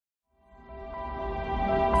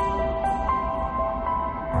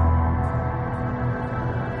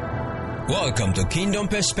Welcome to Kingdom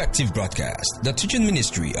Perspective Broadcast, the teaching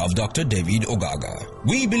ministry of Dr. David Ogaga.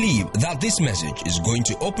 We believe that this message is going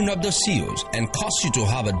to open up the seals and cause you to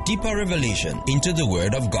have a deeper revelation into the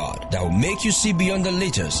Word of God that will make you see beyond the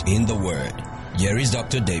letters in the Word. Here is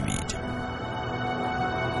Dr. David.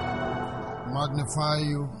 Magnify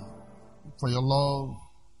you for your love.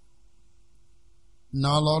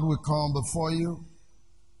 Now, Lord, we come before you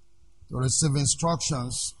to receive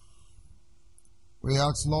instructions. We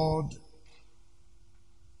ask, Lord,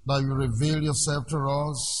 that you reveal yourself to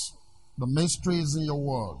us, the mysteries in your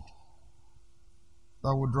word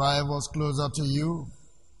that will drive us closer to you,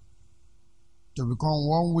 to become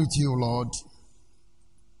one with you, Lord.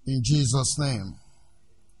 In Jesus' name,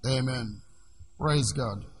 amen. Praise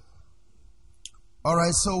God. All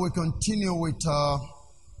right, so we continue with our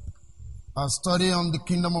study on the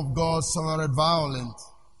kingdom of God suffered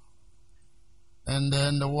violence. And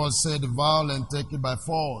then the word said, the violent take it by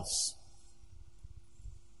force.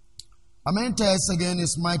 Our main text again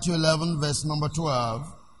is Matthew 11, verse number 12.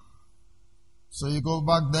 So you go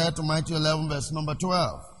back there to Matthew 11, verse number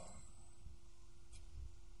 12.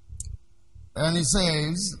 And it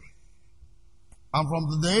says, and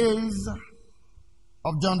from the days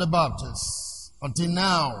of John the Baptist until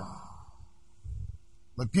now,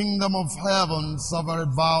 the kingdom of heaven suffered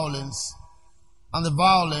violence, and the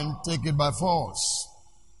violent take it by force.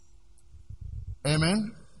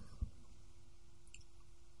 Amen.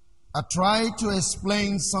 I tried to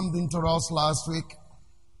explain something to us last week,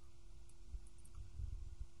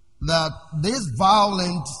 that this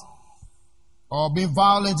violent or being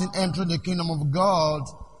violent in entering the kingdom of God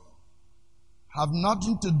have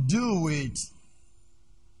nothing to do with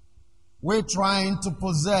we're trying to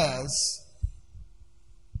possess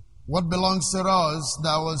what belongs to us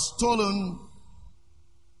that was stolen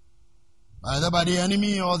either by the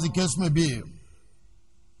enemy or the case may be.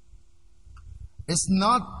 It's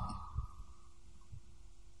not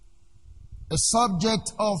a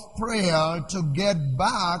subject of prayer to get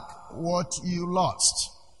back what you lost.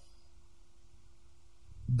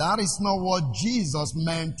 That is not what Jesus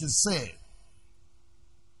meant to say.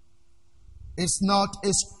 It's not a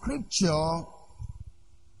scripture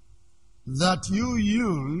that you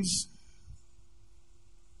use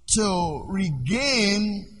to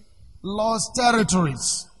regain lost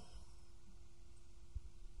territories.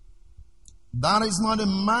 That is not the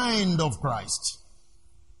mind of Christ.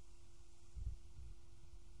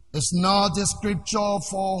 It's not a scripture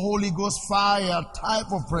for Holy Ghost fire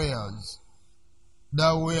type of prayers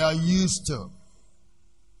that we are used to.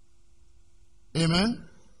 Amen?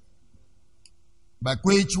 By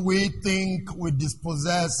which we think we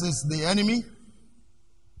dispossesses the enemy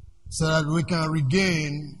so that we can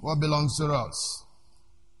regain what belongs to us.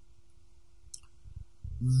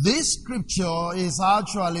 This scripture is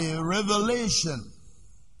actually a revelation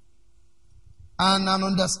and an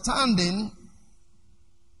understanding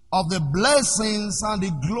of the blessings and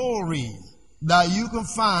the glory that you can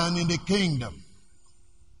find in the kingdom,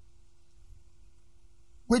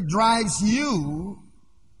 which drives you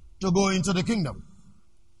to go into the kingdom.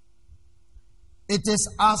 It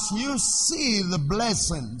is as you see the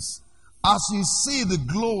blessings, as you see the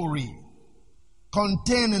glory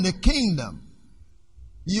contained in the kingdom,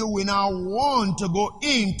 you will now want to go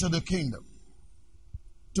into the kingdom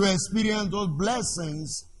to experience those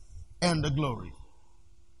blessings and the glory.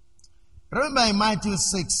 Remember in Matthew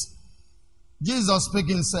 6, Jesus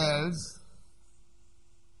speaking says,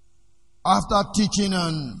 after teaching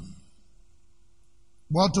on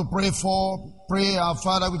what to pray for, pray our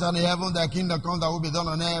Father which art in heaven, thy kingdom come, thy will be done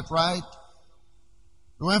on earth, right?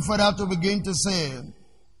 He went further to begin to say,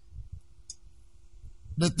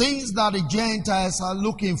 the things that the Gentiles are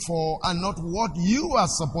looking for are not what you are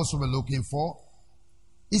supposed to be looking for.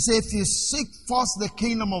 He said, if you seek first the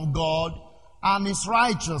kingdom of God and his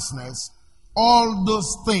righteousness, all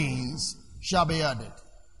those things shall be added.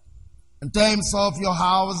 In terms of your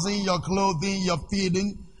housing, your clothing, your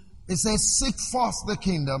feeding, it says, seek first the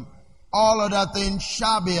kingdom, all other things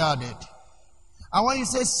shall be added. And when you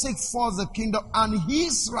say seek first the kingdom and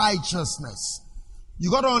his righteousness,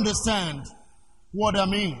 you got to understand what that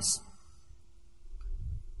means.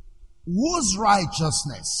 Whose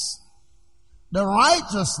righteousness? The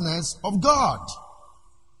righteousness of God.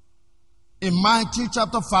 In Matthew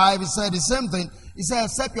chapter 5, he said the same thing. He said,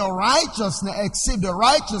 except your righteousness, except the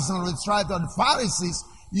righteousness of the tribe of the Pharisees,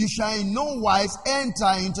 you shall in no wise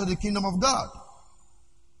enter into the kingdom of God.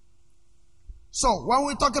 So, when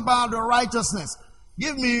we talk about the righteousness,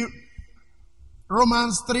 give me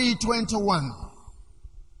Romans 3:21.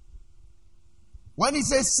 When he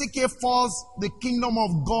says, seek ye first the kingdom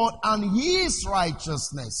of God and his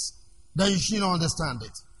righteousness, then you should understand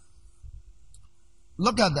it.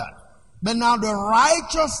 Look at that. But now the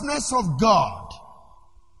righteousness of God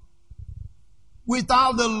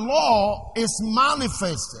without the law is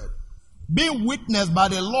manifested, being witnessed by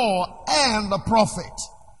the law and the prophet.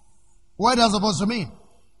 What is that supposed to mean?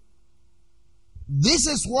 This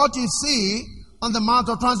is what you see on the Mount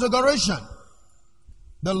of Transfiguration.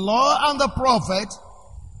 The law and the prophet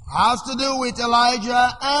has to do with Elijah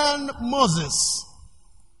and Moses.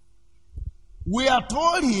 We are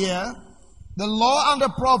told here the law and the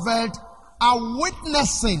prophet are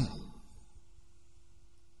witnessing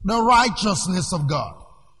the righteousness of God.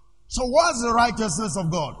 So what's the righteousness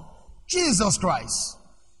of God? Jesus Christ.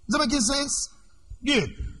 Does that make sense? Good.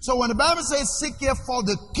 So when the Bible says seek ye for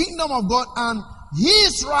the kingdom of God and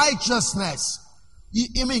His righteousness,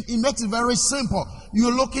 it makes it very simple.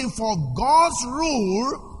 You're looking for God's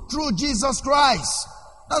rule through Jesus Christ.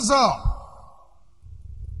 That's all.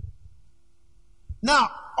 Now,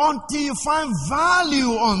 until you find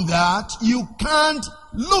value on that, you can't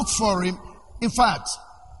look for Him. In fact,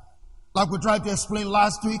 like we tried to explain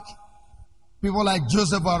last week, people like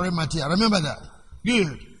Joseph of Arimathea, remember that?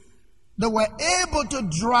 Good. They were able to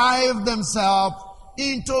drive themselves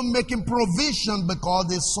into making provision because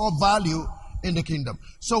they saw value in the kingdom.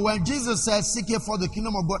 So when Jesus says, seek ye for the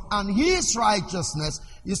kingdom of God and His righteousness,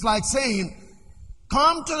 it's like saying,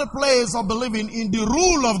 come to the place of believing in the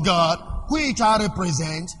rule of God, which I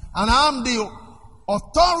represent, and I'm the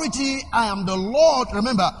authority, I am the Lord.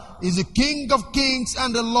 Remember, He's the King of kings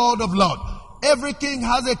and the Lord of lords. Every king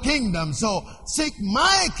has a kingdom, so seek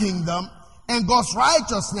my kingdom and God's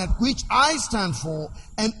righteousness, which I stand for,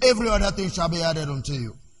 and every other thing shall be added unto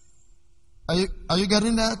you. Are you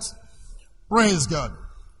getting that? Praise God.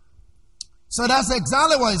 So that's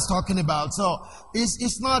exactly what he's talking about. So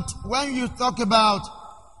it's not, when you talk about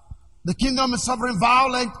the kingdom is suffering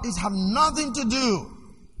violence, it has nothing to do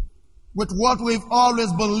with what we've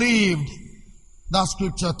always believed that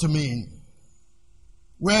scripture to mean.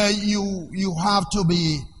 Where you have to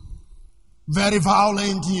be very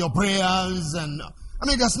violent in your prayers, and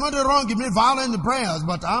there's nothing wrong with me violent in prayers,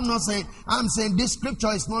 but I'm saying this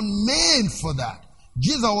scripture is not meant for that.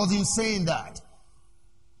 Jesus wasn't saying that.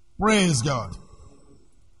 Praise God.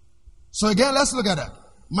 So again, let's look at that.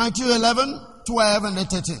 Matthew 11, 12, and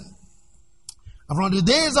 13. And from the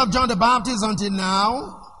days of John the Baptist until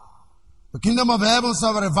now, the kingdom of heaven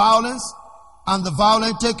suffered violence, and the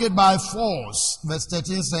violent take it by force. Verse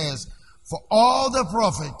 13 says, for all the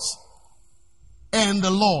prophets and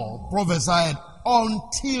the law prophesied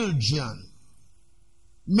until John.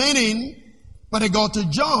 Meaning, when they got to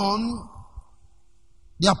John,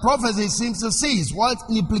 their prophecy seems to cease. What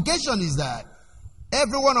implication is that?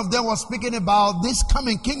 Every one of them was speaking about this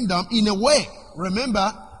coming kingdom in a way.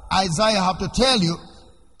 Remember, Isaiah have to tell you,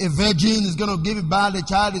 a virgin is going to give birth, a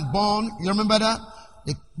child is born. You remember that?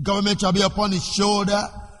 The government shall be upon his shoulder.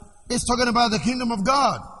 It's talking about the kingdom of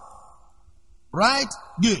God. Right?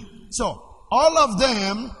 Good. So, all of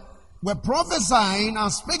them were prophesying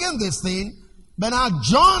and speaking this thing. But now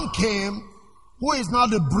John came, who is now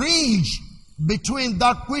the bridge between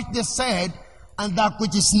that which they said and that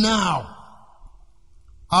which is now.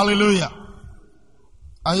 Hallelujah.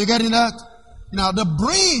 Are you getting that? Now the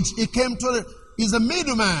bridge he came to is a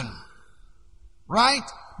middleman. Right?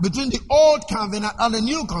 Between the old covenant and the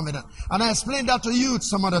new covenant. And I explained that to you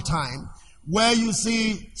some other time. Where you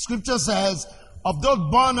see, scripture says, of those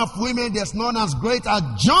born of women, there's none as great as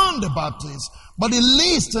John the Baptist. But the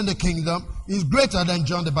least in the kingdom is greater than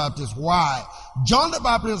John the Baptist. Why? John the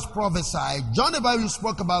Baptist prophesied. John the Baptist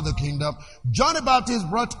spoke about the kingdom. John the Baptist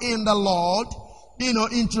brought in the Lord.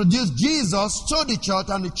 Introduced Jesus to the church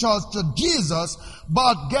and the church to Jesus.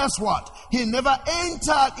 But guess what? He never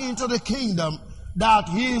entered into the kingdom that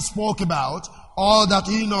he spoke about or that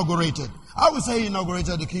he inaugurated. I would say he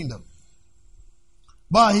inaugurated the kingdom.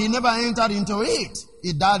 But he never entered into it.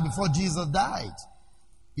 He died before Jesus died.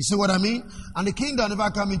 You see what I mean? And the kingdom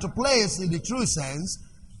never come into place in the true sense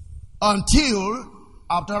until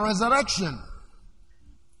after resurrection.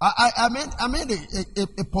 I made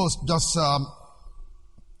a post just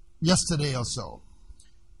yesterday or so.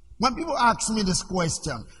 When people ask me this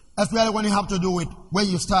question, especially when you have to do with when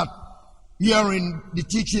you start hearing the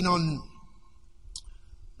teaching on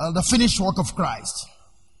the finished work of Christ.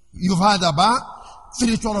 You've heard about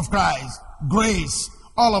finished work of Christ, grace,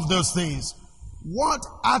 all of those things. What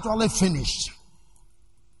actually finished?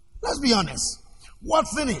 Let's be honest. What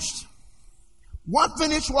finished? What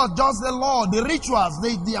finished was just the law, the rituals,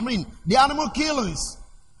 the animal killings.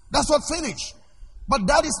 That's what finished. But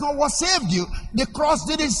that is not what saved you. The cross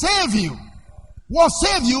didn't save you. What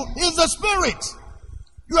saved you is the Spirit.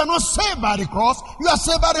 You are not saved by the cross. You are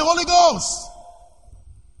saved by the Holy Ghost.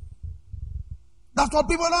 That's what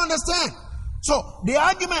people don't understand. So the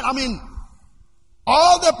argument,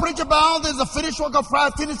 all they preach about is the finished work of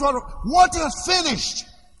Christ, finished work. What is finished?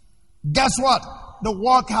 Guess what? The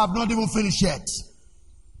work have not even finished yet.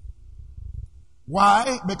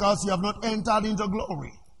 Why? Because you have not entered into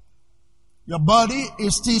glory. Your body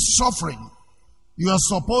is still suffering. You are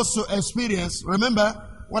supposed to experience, remember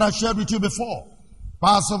what I shared with you before.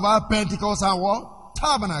 Passover, Pentecost, and what?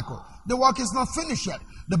 Tabernacle. The work is not finished yet.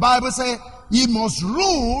 The Bible says he must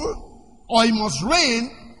rule or he must reign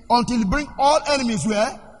until he bring all enemies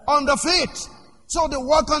where? Under feet. So the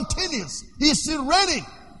work continues. He is still reigning.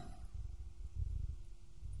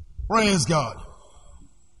 Praise God.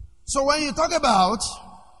 So when you talk about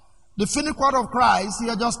the finished work of Christ, you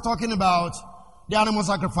are just talking about the animal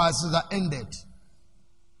sacrifices that ended.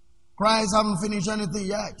 Christ haven't finished anything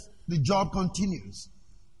yet. The job continues.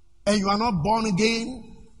 And you are not born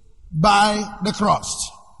again by the cross.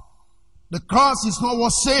 The cross is not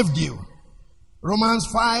what saved you. Romans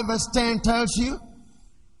 5 verse 10 tells you,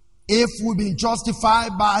 if we've been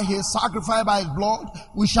justified by his sacrifice, by his blood,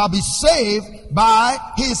 we shall be saved by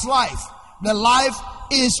his life. The life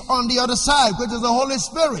is on the other side, which is the Holy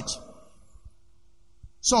Spirit.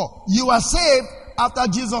 So, you are saved after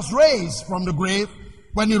Jesus raised from the grave.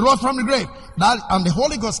 When he rose from the grave, and the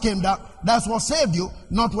Holy Ghost came down, that's what saved you,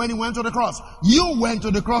 not when he went to the cross. You went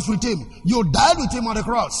to the cross with him. You died with him on the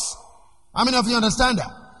cross. How many of you understand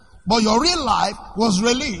that? But your real life was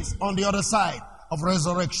released on the other side of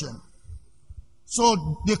resurrection.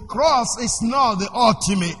 So the cross is not the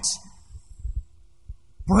ultimate.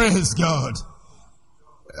 Praise God.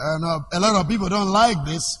 And a lot of people don't like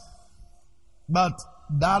this, but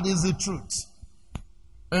that is the truth.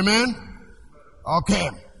 Amen? Okay.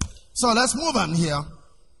 So let's move on here.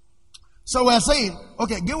 So we're saying,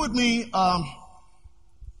 okay, give with me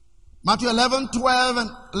Matthew 11:12, and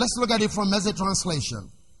let's look at it from Message translation.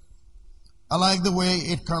 I like the way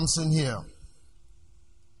it comes in here.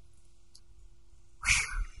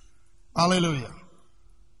 Hallelujah.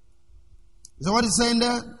 So what is saying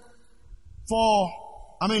there?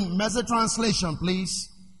 Message translation, please.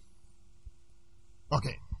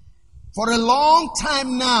 Okay. For a long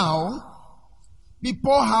time now,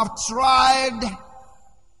 people have tried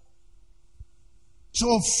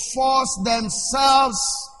to force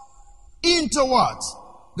themselves into what?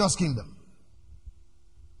 God's kingdom.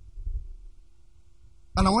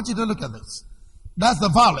 And I want you to look at this. That's the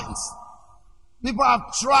violence. People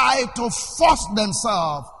have tried to force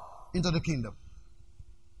themselves into the kingdom.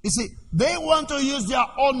 You see, they want to use their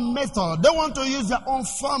own method. They want to use their own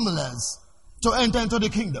formulas to enter into the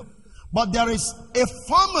kingdom. But there is a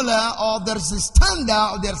formula, or there is a standard,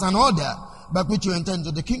 or there is an order by which you enter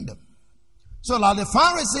into the kingdom. So like the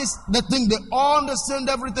Pharisees, they think they understand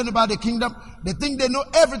everything about the kingdom. They think they know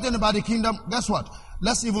everything about the kingdom. Guess what?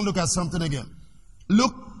 Let's even look at something again.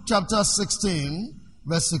 Luke chapter 16,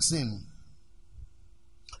 verse 16.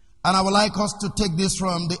 And I would like us to take this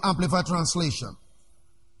from the Amplified Translation.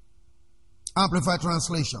 Amplified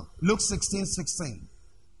Translation. Luke 16, 16.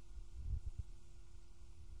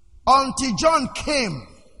 Until John came,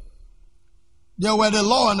 there were the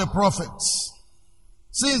law and the prophets.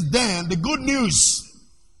 Since then, the good news,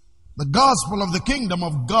 the gospel of the kingdom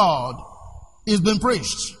of God, is being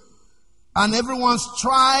preached. And everyone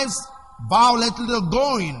strives violently to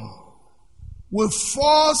go in, will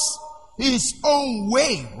force his own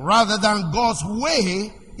way rather than God's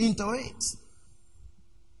way into it.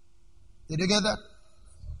 Did you get that?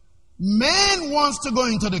 Man wants to go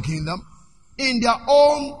into the kingdom in their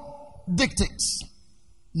own dictates,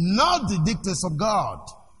 not the dictates of God.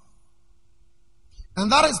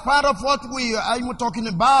 And that is part of what we are talking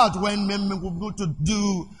about when men will go to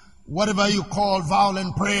do whatever you call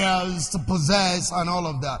violent prayers to possess and all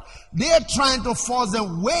of that. They are trying to force their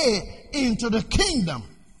way into the kingdom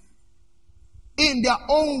in their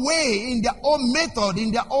own way, in their own method,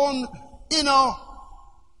 in their own,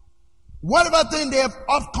 whatever thing they have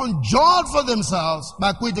conjured for themselves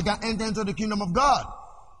by which they can enter into the kingdom of God.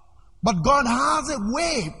 But God has a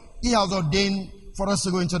way He has ordained for us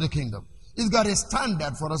to go into the kingdom. He's got a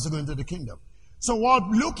standard for us to go into the kingdom. So what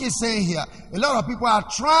Luke is saying here, a lot of people are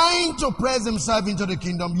trying to press themselves into the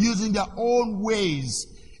kingdom using their own ways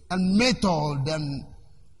and method and,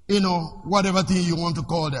 whatever thing you want to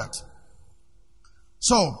call that.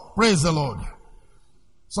 So, praise the Lord.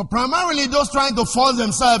 So primarily those trying to force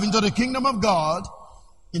themselves into the kingdom of God,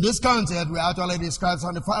 in this context, we actually describe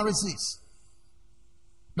some of the Pharisees.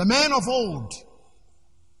 The men of old,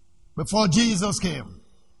 before Jesus came,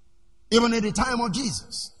 even at the time of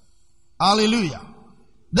Jesus. Hallelujah.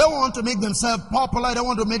 They want to make themselves popular. They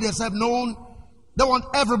want to make themselves known. They want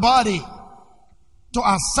everybody to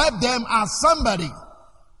accept them as somebody.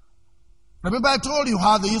 Remember I told you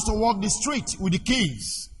how they used to walk the street with the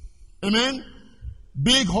keys. Amen?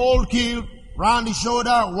 Big whole key round the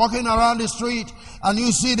shoulder, walking around the street, and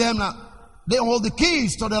you see them now. They hold the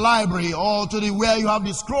keys to the library or to the where you have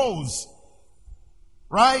the scrolls.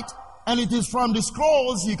 Right? And it is from the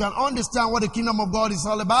scrolls you can understand what the kingdom of God is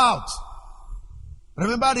all about.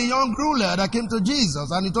 Remember the young ruler that came to Jesus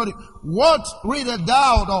and he told him, what readest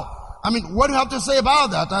thou? What do you have to say about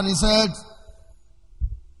that? And he said,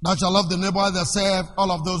 thou shalt love the neighbor as thyself,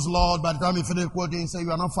 all of those, Lord. By the time he finished quoting, he said,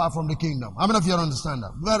 you are not far from the kingdom. How many of you understand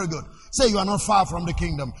that? Very good. Say you are not far from the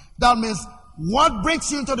kingdom. That means what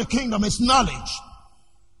brings you into the kingdom is knowledge.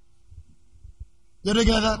 Did you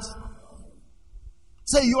get that?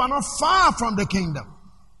 Say you are not far from the kingdom.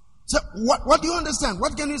 So what do you understand?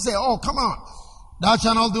 What can you say? Oh, come on. Thou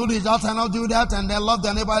shalt not do this, thou shalt not do that, and then love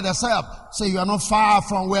thy neighbor as thyself. Say you are not far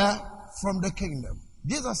from where? From the kingdom.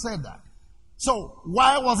 Jesus said that. So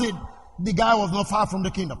why was it the guy was not far from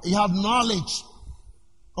the kingdom? He had knowledge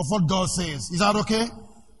of what God says. Is that okay?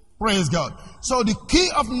 Praise God. So the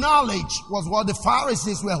key of knowledge was what the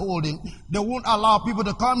Pharisees were holding. They won't allow people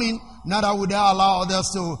to come in, neither would they allow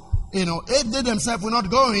others to, if they themselves will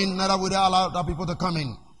not go in, neither would they allow other people to come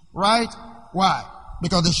in. Right? Why?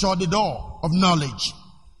 Because they shut the door of knowledge.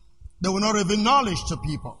 They will not reveal knowledge to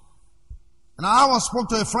people. And I once spoke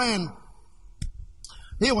to a friend.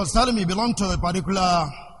 He was telling me he belonged to a particular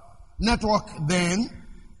network then,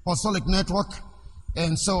 apostolic network.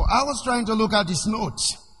 And so I was trying to look at his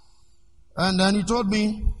notes. And then he told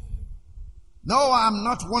me, no, I'm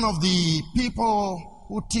not one of the people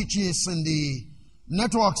who teaches in the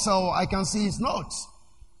network, so I can see his notes.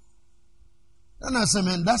 And I said,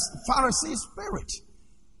 man, that's Pharisee spirit.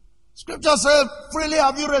 Scripture says, freely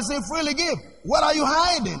have you received, freely give. What are you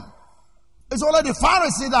hiding? It's only the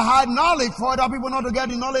Pharisees that hide knowledge for other people not to get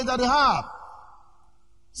the knowledge that they have.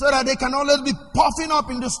 So that they can always be puffing up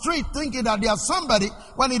in the street thinking that they are somebody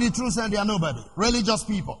when in the truth and they are nobody. Religious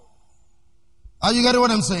people. Are you getting what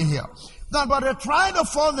I'm saying here? Now, but they're trying to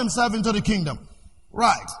force themselves into the kingdom.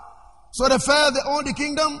 Right. So they felt they own the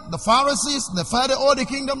kingdom. The Pharisees, they felt they own the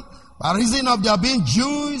kingdom by reason of their being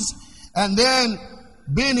Jews and then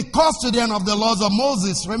being a custodian of the laws of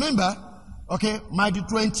Moses. Remember? Okay, Matthew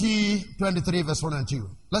 23, verse 1 and 2.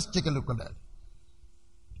 Let's take a look at that.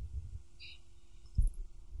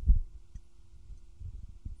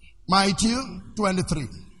 Matthew 23.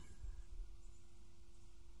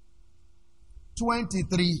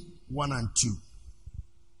 23, 1 and 2.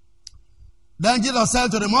 Then Jesus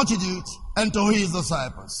said to the multitude and to his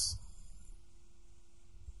disciples,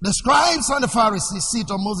 the scribes and the Pharisees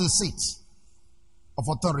sit on Moses' seat of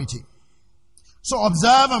authority. So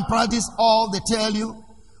observe and practice all they tell you,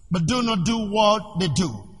 but do not do what they do.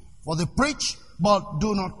 For they preach, but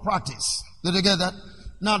do not practice. Did you get that?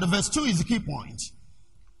 Now the verse 2 is the key point.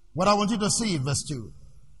 What I want you to see in verse 2.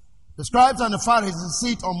 The scribes and the Pharisees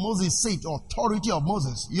sit on Moses' seat, authority of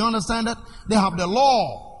Moses. You understand that? They have the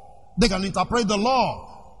law. They can interpret the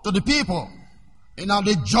law to the people. And now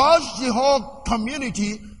they judge the whole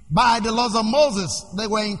community by the laws of Moses. They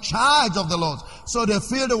were in charge of the laws. So they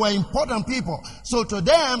feel they were important people. So to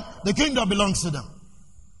them, the kingdom belongs to them.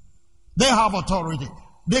 They have authority.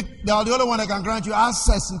 They are the only one that can grant you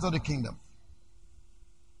access into the kingdom.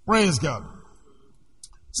 Praise God.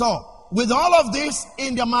 So, with all of this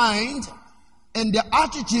in their mind and their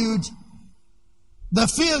attitude, they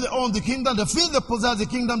feel they own the kingdom, they feel they possess the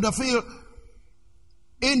kingdom, they feel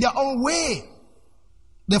in their own way,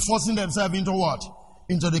 they're forcing themselves into what?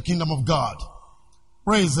 Into the kingdom of God.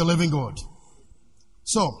 Praise the living God.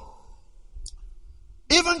 So,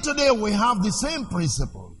 even today we have the same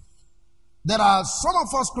principle. There are some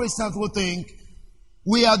of us Christians who think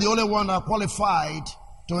we are the only one that are qualified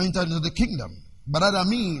to enter into the kingdom. But that I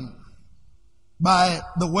mean, by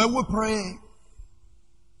the way we pray,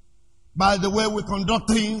 by the way we conduct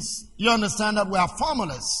things, you understand that we are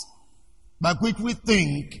formulas by which we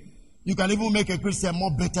think you can even make a Christian more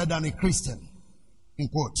better than a Christian. In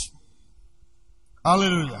quote.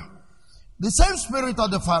 Hallelujah. The same spirit of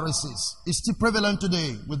the Pharisees is still prevalent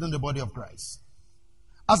today within the body of Christ.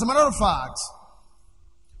 As a matter of fact,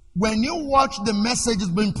 when you watch the messages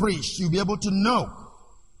being preached, you'll be able to know.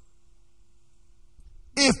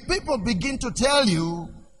 If people begin to tell you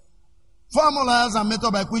formulas and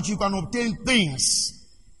methods by which you can obtain things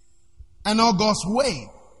and not God's way,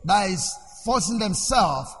 that is forcing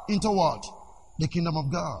themselves into what? The kingdom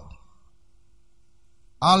of God.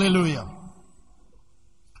 Hallelujah.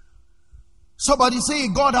 So, but you see,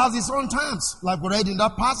 God has his own times. Like we read in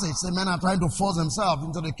that passage, the men are trying to force themselves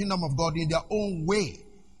into the kingdom of God in their own way.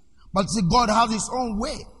 But see, God has his own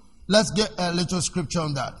way. Let's get a little scripture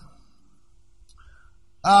on that.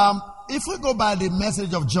 If we go by the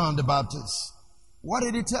message of John the Baptist, what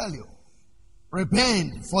did he tell you?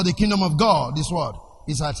 Repent, for the kingdom of God, this word,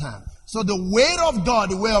 is at hand. So the way of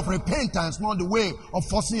God, the way of repentance, not the way of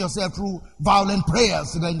forcing yourself through violent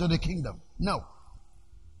prayers to get into the kingdom. No.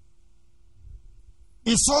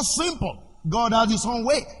 It's so simple. God has his own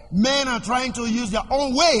way. Men are trying to use their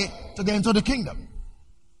own way to get into the kingdom.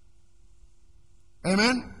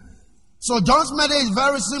 Amen. So John's message is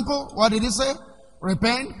very simple. What did he say?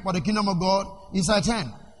 Repent, for the kingdom of God is at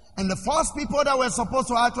hand. And the first people that were supposed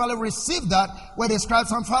to actually receive that were the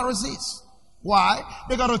scribes and Pharisees. Why?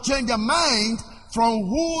 They got to change their mind from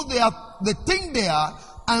who they think they are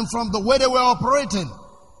and from the way they were operating.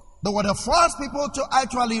 They were the first people to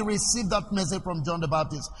actually receive that message from John the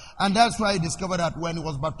Baptist. And that's why he discovered that when he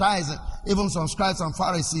was baptizing, even some scribes and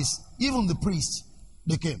Pharisees, even the priests,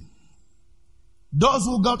 they came. Those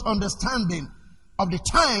who got understanding of the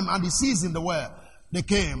time and the season they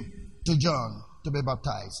came to John to be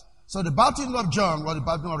baptized. So the baptism of John was the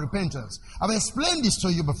baptism of repentance. I've explained this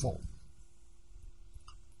to you before.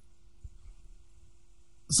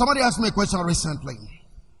 Somebody asked me a question recently.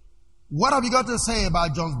 What have you got to say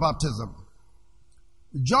about John's baptism?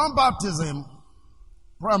 John's baptism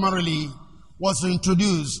primarily was to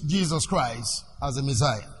introduce Jesus Christ as the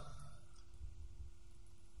Messiah.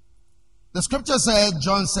 The scripture said,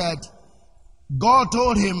 John said, God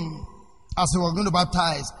told him as he was going to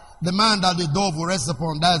baptize, the man that the dove will rest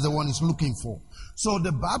upon, that is the one he's looking for. So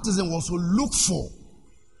the baptism was to look for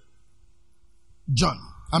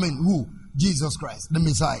who? Jesus Christ, the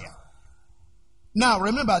Messiah. Now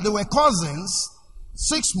remember, they were cousins,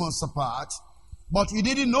 6 months apart, but you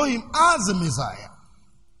didn't know him as the Messiah.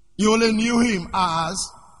 You only knew him as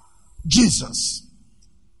Jesus,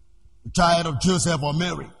 the child of Joseph or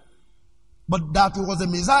Mary. But that he was the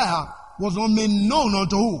Messiah was not made known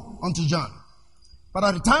unto who? Unto John. But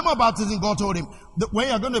at the time of baptism, God told him that when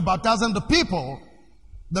you're going to baptize the people,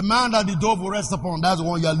 the man that the dove will rest upon, that's the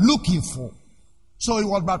one you're looking for. So he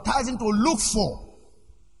was baptizing to look for.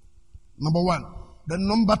 Number one. Then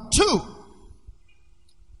number two,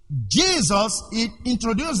 Jesus, he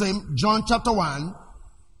introduced him, John chapter 1.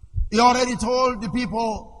 He already told the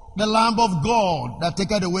people, the Lamb of God that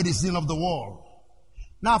taketh away the sin of the world.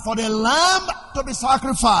 Now, for the lamb to be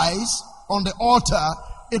sacrificed on the altar,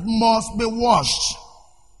 it must be washed.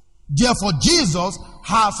 Therefore, Jesus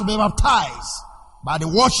has to be baptized by the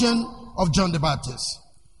washing of John the Baptist.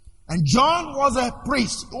 And John was a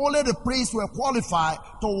priest. Only the priests were qualified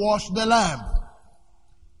to wash the lamb.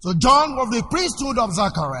 So John was the priesthood of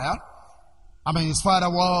Zechariah. His father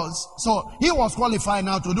was. So he was qualified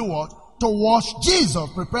now to do what? To wash Jesus,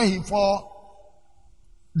 prepare him for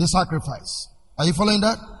the sacrifice. Are you following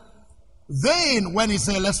that? Then when he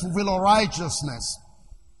said, let's fulfill our righteousness.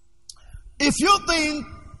 If you think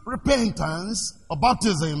repentance or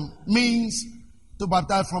baptism means to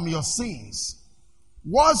baptize from your sins,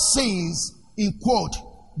 what sins, in quote,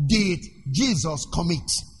 did Jesus commit?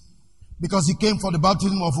 Because he came for the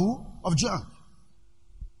baptism of who? Of John.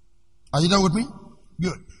 Are you there with me?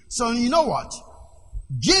 Good. So you know what?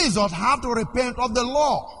 Jesus had to repent of the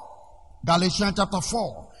law. Galatians chapter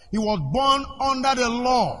 4. He was born under the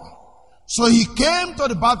law. So he came to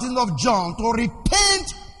the baptism of John to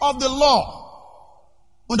repent of the law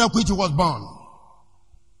under which he was born.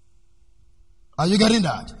 Are you getting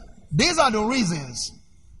that? These are the reasons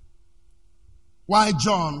why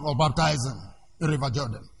John was baptizing in River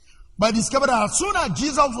Jordan. But discovered that as soon as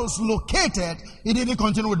Jesus was located, he didn't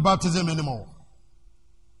continue with baptism anymore.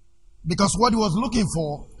 Because what he was looking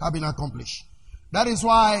for had been accomplished. That is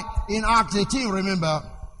why in Acts 18, remember,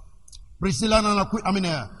 Priscilla and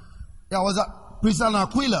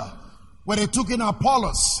Aquila, where they took in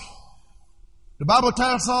Apollos. The Bible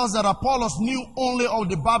tells us that Apollos knew only of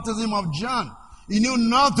the baptism of John. He knew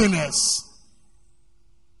nothing else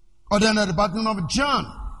other than the baptism of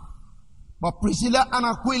John. But Priscilla and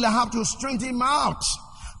Aquila have to strengthen him out.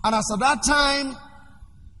 And as at that time,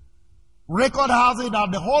 record has it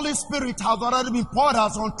that the Holy Spirit has already been poured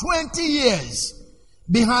out on 20 years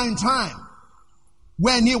behind time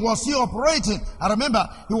when he was still operating. I remember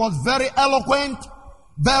he was very eloquent,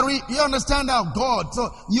 you understand how God, so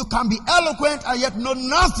you can be eloquent and yet know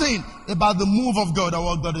nothing about the move of God or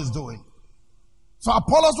what God is doing. So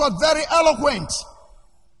Apollos was very eloquent.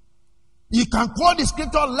 He can quote the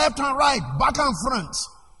scripture left and right, back and front.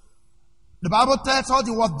 The Bible tells us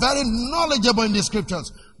he was very knowledgeable in the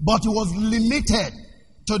scriptures, but he was limited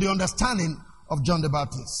to the understanding of John the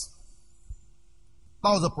Baptist. That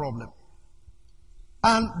was the problem.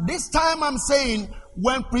 And this time I'm saying,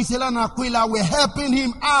 when Priscilla and Aquila were helping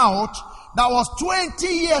him out, that was 20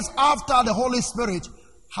 years after the Holy Spirit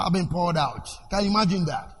had been poured out. Can you imagine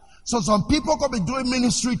that? So some people could be doing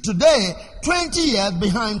ministry today, 20 years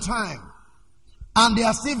behind time. And they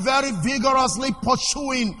are still very vigorously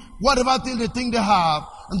pursuing whatever thing they think they have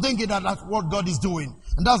and thinking that that's what God is doing.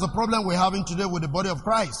 And that's the problem we're having today with the body of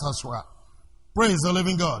Christ as well. Praise the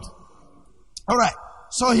living God. All right.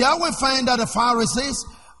 So here we find that the Pharisees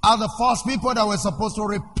are the first people that were supposed to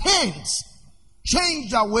repent,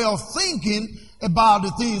 change their way of thinking about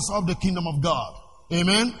the things of the kingdom of God.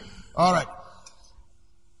 Amen. All right.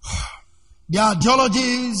 Their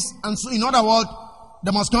ideologies, and so in other words,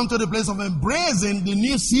 they must come to the place of embracing the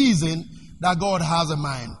new season that God has in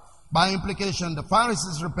mind. By implication, the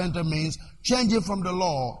Pharisees' repentance means changing from the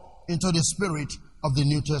law into the spirit of the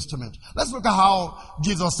New Testament. Let's look at how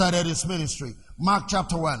Jesus started his ministry. Mark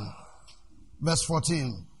chapter 1, verse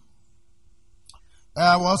 14.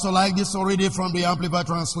 I would also like this to read it from the Amplified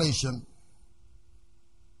Translation.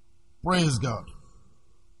 Praise God.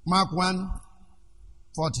 Mark 1,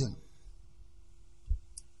 14.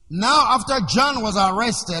 Now after John was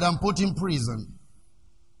arrested and put in prison.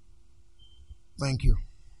 Thank you.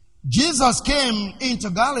 Jesus came into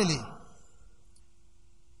Galilee,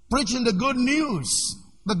 preaching the good news,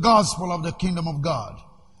 the gospel of the kingdom of God.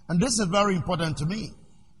 And this is very important to me,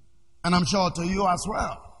 and I'm sure to you as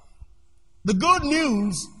well. The good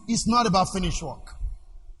news is not about finished work.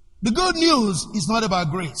 The good news is not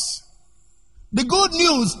about grace. The good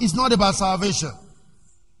news is not about salvation.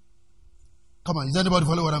 Come on, is anybody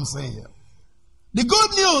follow what I'm saying here? The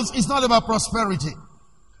good news is not about prosperity.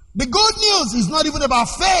 The good news is not even about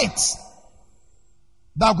faith.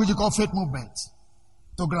 That which you call faith movement.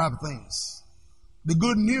 To grab things. The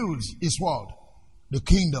good news is what? The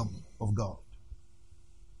kingdom of God.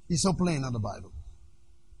 It's so plain in the Bible.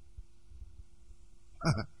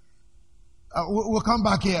 We'll come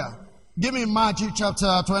back here. Give me Matthew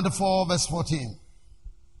chapter 24 verse 14.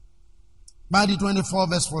 Matthew 24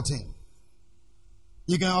 verse 14.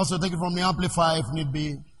 You can also take it from the Amplified if need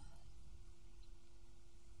be.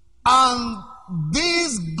 And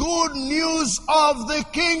this good news of the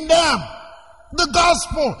kingdom, the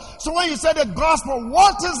gospel. So when you say the gospel,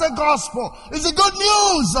 what is the gospel? It's the good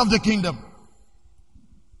news of the kingdom.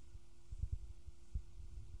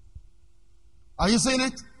 Are you seeing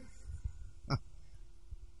it?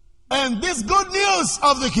 And this good news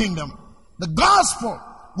of the kingdom, the gospel,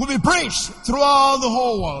 will be preached throughout the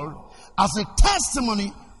whole world as a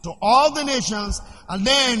testimony to all the nations, and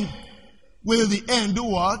then will the end do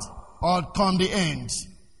what? Or come the end?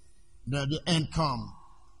 The end come.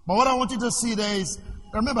 But what I want you to see there is,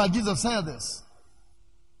 remember Jesus said this.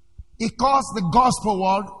 He calls the gospel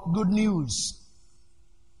word good news.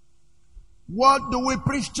 What do we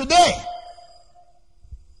preach today?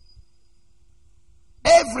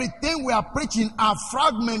 Everything we are preaching are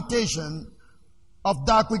fragmentation of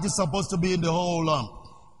that which is supposed to be in the whole lump.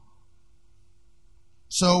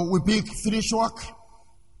 So we pick finished work.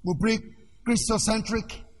 We pick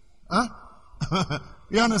Christocentric. Huh?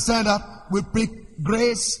 You understand that? We pick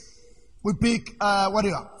grace. We pick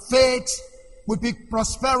faith. We pick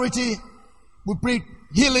prosperity. We pick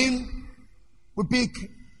healing. We pick,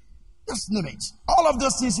 just name it. All of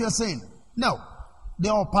those things you're saying. No,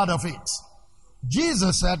 they're all part of it.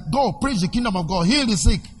 Jesus said, go preach the kingdom of God, heal the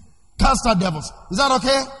sick, cast out devils. Is that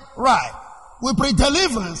okay? Right. We preach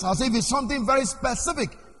deliverance as if it's something very specific.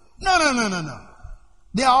 No.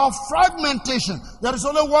 They are all fragmentation. There is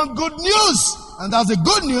only one good news, and that's the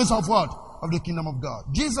good news of what? Of the kingdom of God.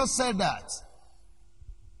 Jesus said that.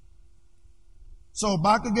 So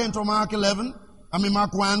back again to Mark 1.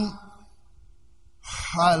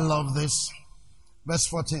 I love this. Verse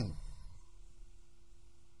 14.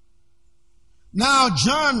 Now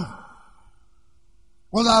John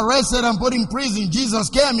was arrested and put in prison. Jesus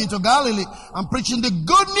came into Galilee and preaching the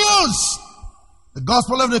good news, the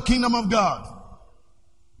gospel of the kingdom of God.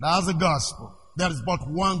 That's the gospel. There is but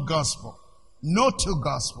one gospel. No two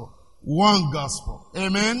gospel. One gospel.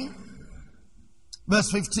 Amen. Verse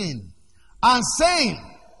 15. And saying,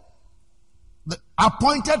 the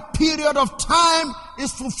appointed period of time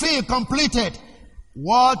is fulfilled, completed.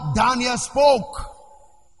 What Daniel spoke.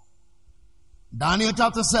 Daniel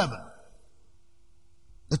chapter 7.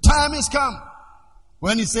 The time is come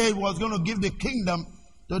when he said he was going to give the kingdom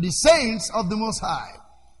to the saints of the Most High.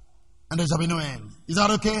 And there shall be no end. Is that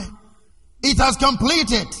okay? It has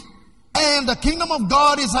completed. And the kingdom of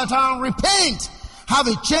God is at hand. Repent. Have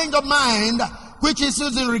a change of mind, which is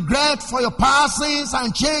using regret for your past sins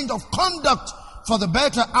and change of conduct for the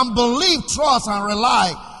better and believe, trust, and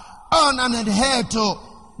rely on and adhere to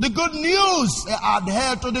the good news.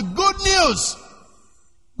 Adhere to the good news,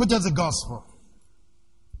 which is the gospel.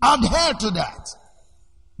 Adhere to that.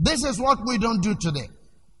 This is what we don't do today.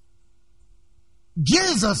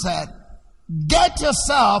 Jesus said, get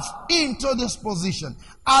yourself into this position.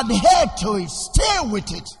 Adhere to it. Stay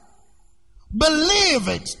with it. Believe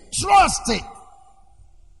it. Trust it.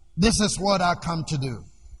 This is what I come to do.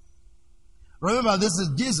 Remember, this is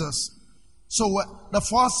Jesus. So the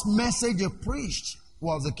first message he preached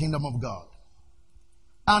was the kingdom of God.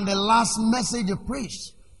 And the last message he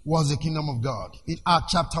preached was the kingdom of God. In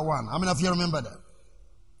Acts chapter 1. How many of you remember that?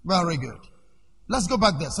 Very good. Let's go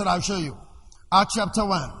back there so that I'll show you. Acts chapter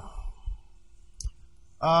 1.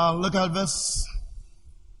 Look at verse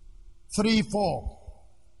 3, 4.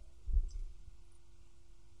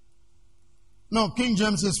 No, King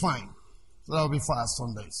James is fine. So that will be fast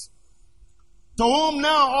on this. To whom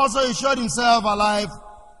now also he showed himself alive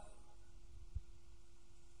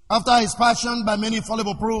after his passion by many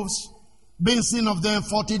infallible proofs, being seen of them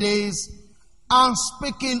 40 days, and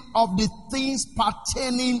speaking of the things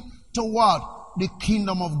pertaining to what? The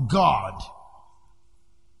kingdom of God.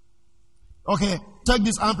 Okay, take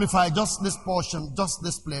this amplifier, just this portion, just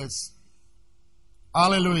this place.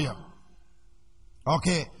 Hallelujah.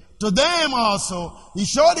 Okay. To them also, he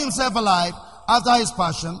showed himself alive after his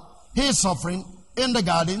passion, his suffering in the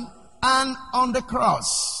garden and on the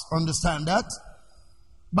cross. Understand that?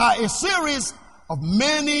 By a series of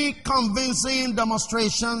many convincing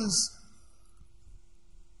demonstrations,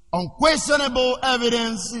 unquestionable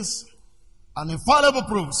evidences, and infallible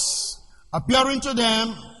proofs, appearing to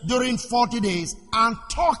them during 40 days and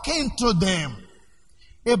talking to them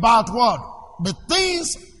about what? The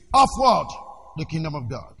things of what? The kingdom of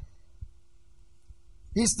God.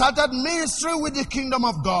 He started ministry with the kingdom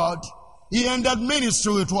of God. He ended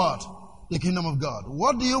ministry with what? The kingdom of God.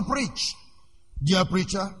 What do you preach, dear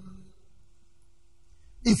preacher?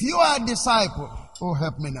 If you are a disciple, oh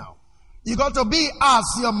help me now, you got to be as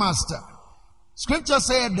your master. Scripture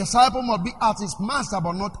says a disciple must be as his master,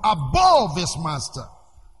 but not above his master.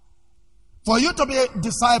 For you to be a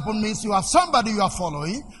disciple means you have somebody you are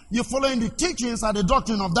following. You're following the teachings and the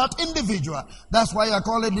doctrine of that individual. That's why you are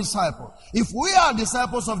called a disciple. If we are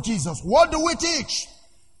disciples of Jesus, what do we teach?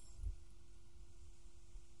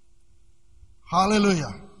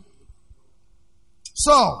 Hallelujah.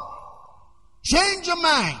 So, change your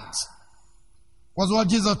mind was what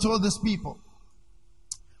Jesus told these people.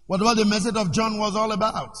 What the message of John was all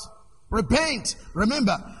about. Repent.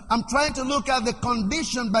 Remember, I'm trying to look at the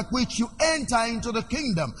condition by which you enter into the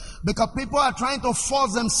kingdom. Because people are trying to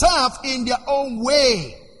force themselves in their own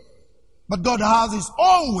way. But God has his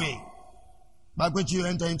own way by which you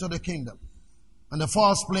enter into the kingdom. And the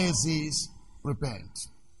first place is repent.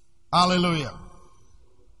 Hallelujah.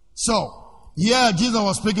 So, here Jesus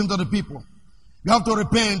was speaking to the people. You have to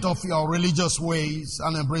repent of your religious ways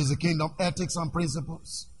and embrace the kingdom ethics and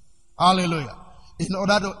principles. Hallelujah. In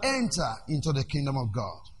order to enter into the kingdom of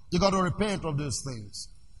God, you got to repent of those things.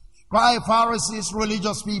 Pharisees,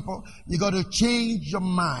 religious people, you got to change your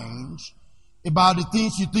mind about the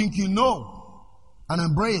things you think you know and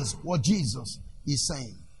embrace what Jesus is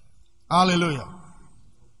saying. Hallelujah.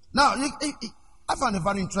 Now, I found a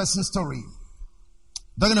very interesting story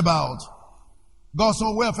talking about God's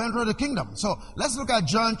own way of entering the kingdom. So let's look at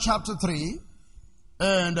John chapter 3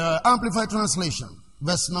 and Amplified Translation,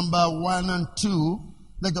 verse number 1 and 2.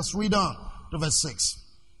 Let's just read on to verse 6.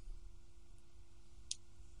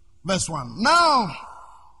 Verse 1. Now,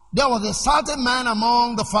 there was a certain man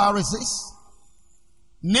among the Pharisees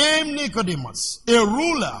named Nicodemus, a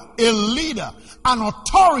ruler, a leader, an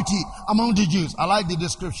authority among the Jews. I like the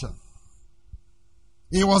description.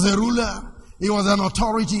 He was a ruler, he was an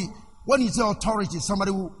authority. When you say authority,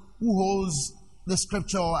 somebody who holds the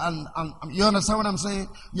scripture and you understand what I'm saying?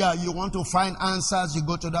 Yeah, you want to find answers, you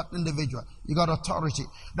go to that individual. You got authority.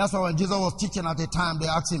 That's why when Jesus was teaching at the time, they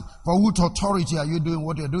asked him, for which authority are you doing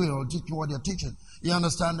what you're doing or teaching what you're teaching? You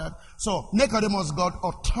understand that? So Nicodemus got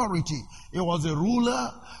authority. He was a ruler,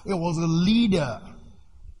 he was a leader.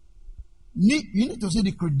 You need to see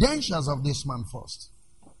the credentials of this man first.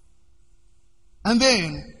 And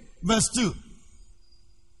then, verse 2.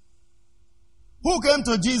 Who came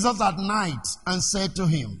to Jesus at night and said to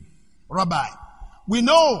him, Rabbi, we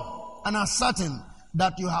know and are certain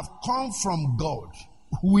that you have come from God.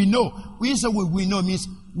 We know. We say we know means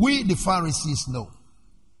we the Pharisees know.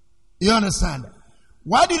 You understand?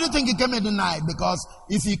 Why did you think he came in the night? Because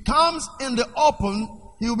if he comes in the open,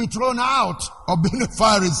 he will be thrown out of being a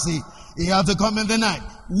Pharisee. He has to come in the night.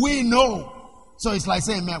 We know. So it's like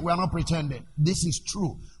saying, man, we are not pretending. This is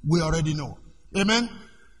true. We already know. Amen.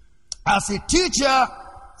 As a teacher,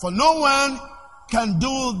 for no one can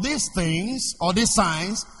do these things or these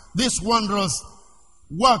signs, these wondrous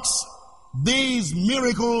works, these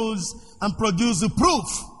miracles, and produce the proof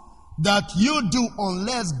that you do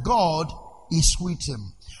unless God is with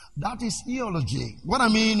him. That is theology. What I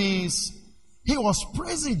mean is, he was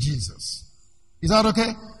praising Jesus. Is that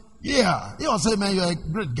okay? Yeah. He was saying, man, you're a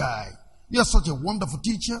great guy. You're such a wonderful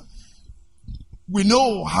teacher. We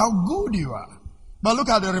know how good you are. But look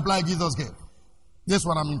at the reply Jesus gave. This is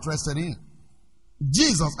what I'm interested in.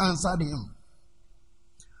 Jesus answered him,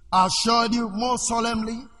 I assure you most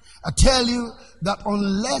solemnly, I tell you that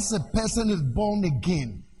unless a person is born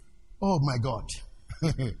again, oh my God,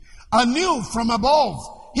 anew from above,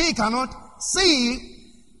 he cannot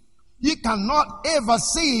ever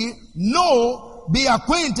see, know, be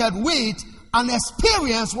acquainted with, and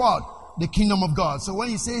experience what? The kingdom of God. So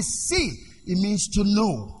when you say see, it means to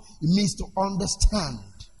know. It means to understand.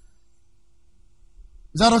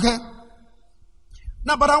 Is that okay?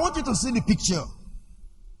 Now, but I want you to see the picture.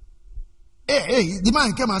 Hey, the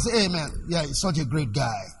man came and said, hey man, yeah, he's such a great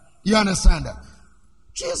guy. You understand that?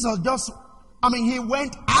 Jesus he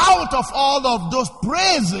went out of all of those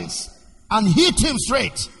praises and hit him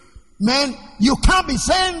straight. Man, you can't be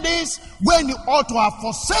saying this when you ought to have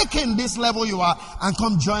forsaken this level you are and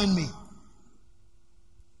come join me.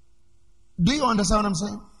 Do you understand what I'm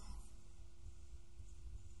saying?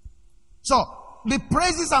 So, the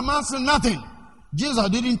praises amount to nothing. Jesus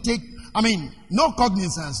didn't take, no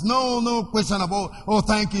cognizance, no question about, oh,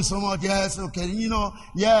 thank you so much, yes, okay,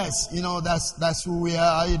 yes, that's who we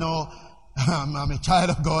are, I'm a child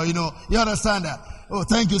of God, you understand that? Oh,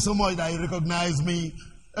 thank you so much that you recognize me.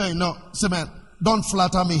 Hey, no, say man, don't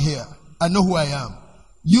flatter me here. I know who I am.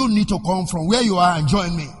 You need to come from where you are and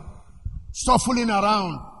join me. Stop fooling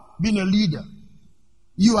around being a leader.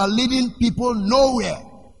 You are leading people nowhere.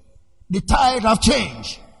 The tide have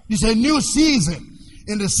changed. It's a new season.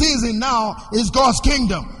 In the season now is God's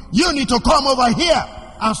kingdom. You need to come over here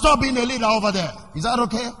and stop being a leader over there. Is that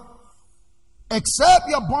okay? Except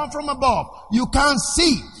you're born from above. You can't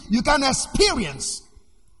see. You can't experience.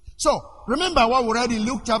 So, remember what we read in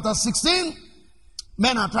Luke chapter 16?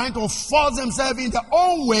 Men are trying to force themselves in their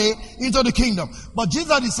own way into the kingdom. But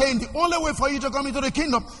Jesus is saying the only way for you to come into the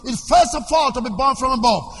kingdom is first of all to be born from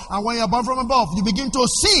above. And when you're born from above, you begin to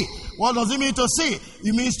see. What does it mean to see?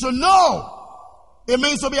 It means to know. It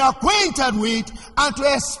means to be acquainted with and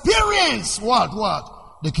to experience what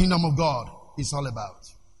the kingdom of God is all about.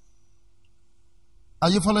 Are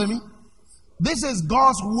you following me? This is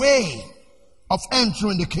God's way of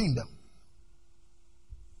entering the kingdom.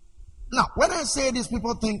 Now, when I say this,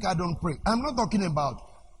 people think I don't pray. I'm not talking about,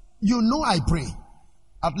 I pray.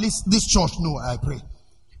 At least this church know I pray.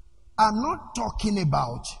 I'm not talking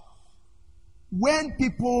about when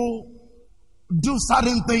people do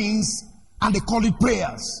certain things and they call it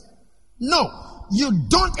prayers. No, you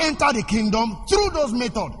don't enter the kingdom through those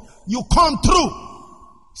methods. You come through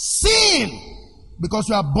seeing because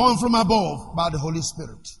you are born from above by the Holy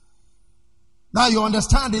Spirit. Now you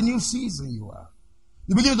understand the new season you are.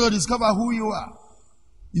 You begin to discover who you are.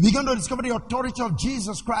 You begin to discover the authority of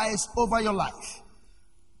Jesus Christ over your life.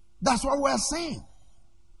 That's what we're saying.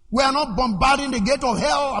 We are not bombarding the gate of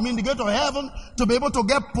hell, the gate of heaven, to be able to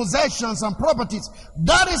get possessions and properties.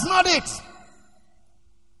 That is not it.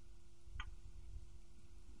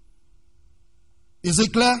 Is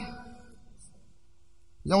it clear?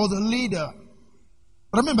 There was a leader.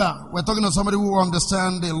 Remember, we're talking to somebody who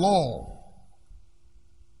understands the law.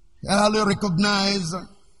 Early recognized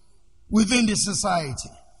within the society.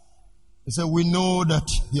 He said, we know that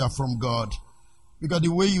you are from God. Because the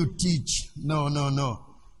way you teach, no.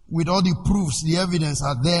 With all the proofs, the evidence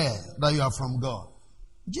are there that you are from God.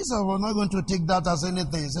 Jesus was not going to take that as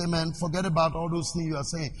anything. He said, man, forget about all those things you are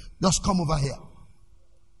saying. Just come over here.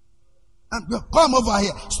 And come over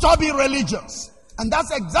here. Stop being religious. And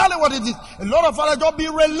that's exactly what it is. A lot of fellas don't be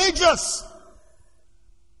religious.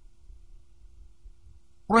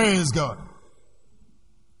 Praise God.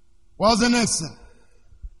 What's the next thing?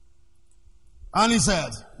 And he said,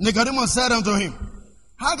 Nicodemus said unto him,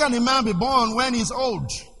 how can a man be born when he's old?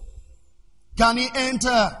 Can he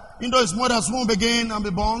enter into his mother's womb again and be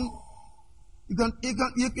born?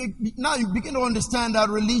 Now you begin to understand that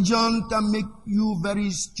religion can make you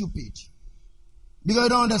very stupid. Because you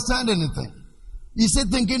don't understand anything. You say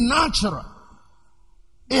thinking natural.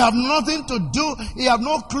 You have nothing to do. You have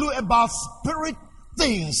no clue about spirit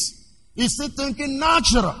things. He's still thinking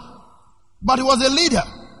natural. But he was a leader.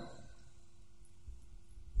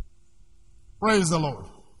 Praise the Lord.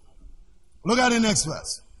 Look at the next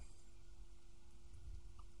verse.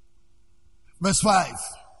 Verse 5.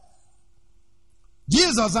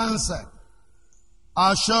 Jesus answered,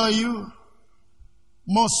 I assure you,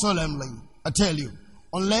 most solemnly, I tell you,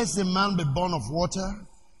 unless a man be born of water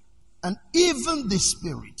and even the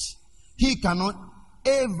Spirit, he cannot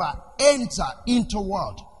ever enter into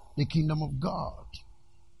what? The kingdom of God.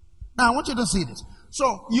 Now I want you to see this.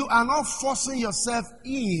 So you are not forcing yourself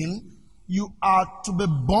in. You are to be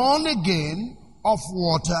born again of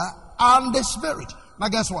water and the Spirit. Now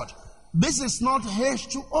guess what? This is not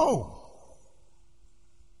H2O.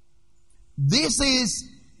 This is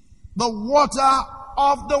the water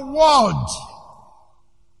of the Word.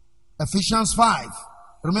 Ephesians 5.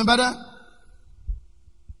 Remember that?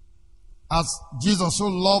 As Jesus so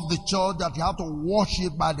loved the church that he had to wash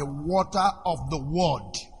it by the water of the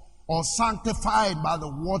Word, or sanctified by the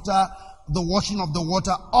water, the washing of the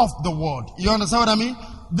water of the Word. You understand what I mean?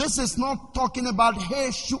 This is not talking about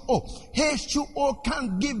H2O. H2O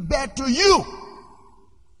can't give birth to you.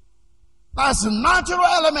 That's a natural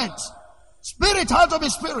element. Spirit has to be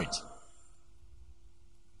spirit.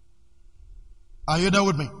 Are you there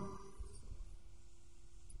with me?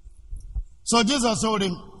 So Jesus told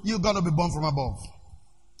him, you got to be born from above.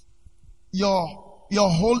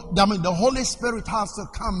 The Holy Spirit has to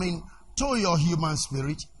come in to your human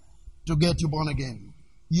spirit to get you born again.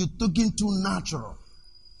 You took it too natural.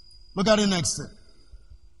 Look at the next thing.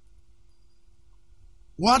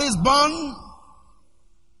 What is born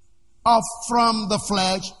of from the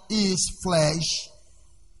flesh is flesh,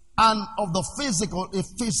 and of the physical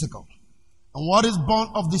is physical. And what is born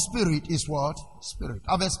of the Spirit is what? Spirit.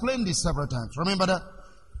 I've explained this several times. Remember that?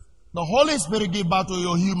 The Holy Spirit gives birth to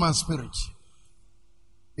your human spirit.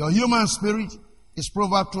 Your human spirit is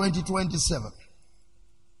Proverbs 20:27.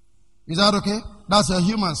 Is that okay? That's your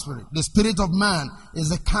human spirit. The spirit of man is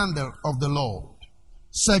the candle of the Lord,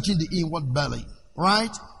 searching the inward belly.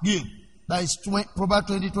 Right? Good. That is Proverbs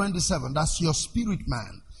 20:27. That's your spirit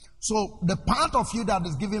man. So the part of you that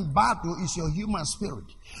is giving birth to is your human spirit.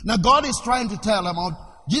 Now God is trying to tell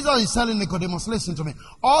about, Jesus is telling Nicodemus, listen to me.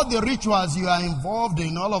 All the rituals you are involved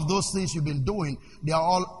in, all of those things you've been doing, they are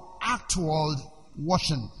all actual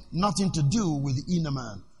washing. Nothing to do with the inner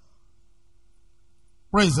man.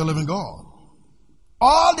 Praise the living God.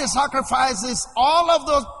 All the sacrifices, all of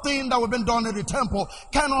those things that have been done in the temple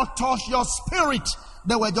cannot touch your spirit.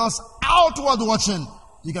 They were just outward watching.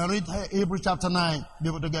 You can read Hebrews chapter 9, be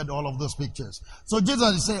able to get all of those pictures. So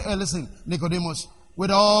Jesus is saying, hey, listen, Nicodemus,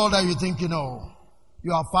 with all that you think you know,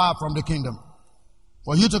 you are far from the kingdom.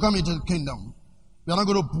 For you to come into the kingdom, you're not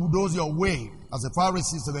going to bulldoze your way as the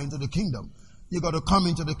Pharisees to go into the kingdom. You got to come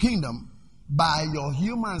into the kingdom by your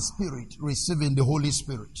human spirit receiving the Holy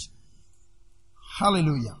Spirit.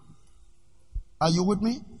 Hallelujah. Are you with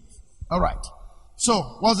me? All right. So,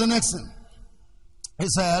 what's the next thing? He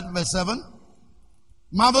said, verse 7,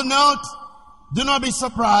 marvel not, do not be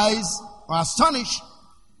surprised or astonished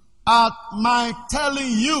at my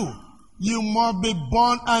telling you, you must be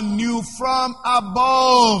born anew from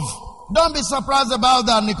above. Don't be surprised about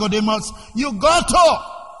that, Nicodemus. You got to.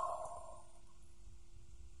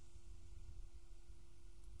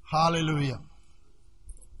 Hallelujah.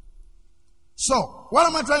 So, what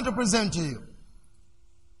am I trying to present to you?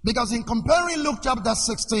 Because in comparing Luke chapter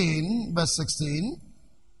 16, verse 16,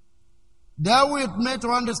 there we made to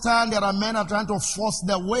understand there are men are trying to force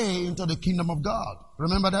their way into the kingdom of God.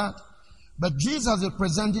 Remember that? But Jesus is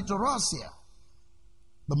presented to us here.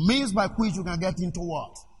 The means by which you can get into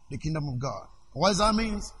what? The kingdom of God. What does that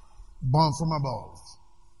mean? Born from above.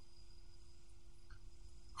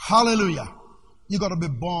 Hallelujah. You got to be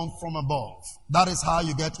born from above. That is how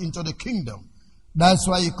you get into the kingdom. That's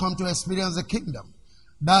why you come to experience the kingdom.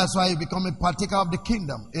 That's why you become a partaker of the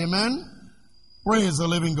kingdom. Amen? Praise the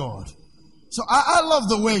living God. So I love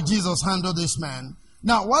the way Jesus handled this man.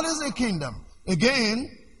 Now, what is a kingdom? Again,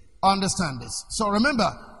 understand this. So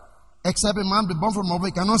remember, except a man be born from above,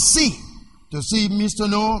 he cannot see. To see means to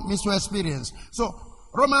know, means to experience. So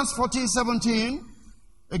Romans 14:17,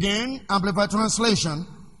 again, Amplified Translation.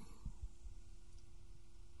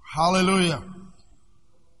 Hallelujah.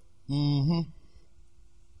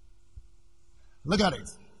 Look at it.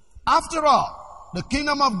 After all, the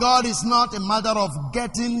kingdom of God is not a matter of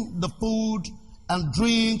getting the food and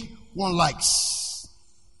drink one likes.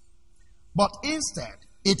 But instead,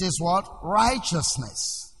 it is what?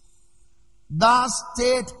 Righteousness. That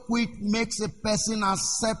state which makes a person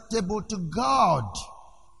acceptable to God.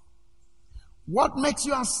 What makes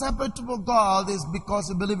you acceptable to God is because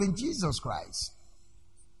you believe in Jesus Christ.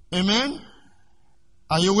 Amen?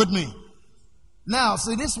 Are you with me? Now,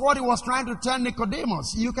 see, this is what he was trying to tell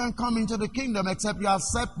Nicodemus. You can come into the kingdom except you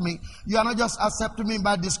accept me. You are not just accepting me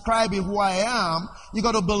by describing who I am. You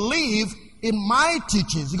got to believe in my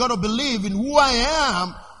teachings. You got to believe in who I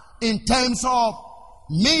am in terms of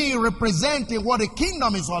me representing what the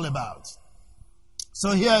kingdom is all about.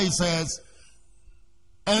 So here he says,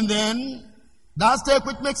 and then that state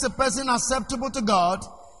which makes a person acceptable to God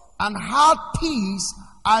and have peace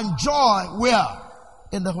and joy where?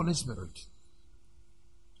 In the Holy Spirit.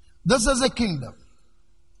 This is a kingdom.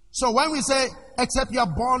 So when we say, except you are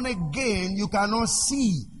born again, you cannot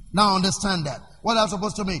see. Now understand that. What that's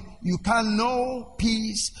supposed to mean? You can know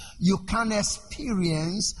peace. You can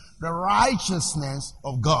experience the righteousness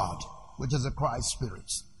of God, which is the Christ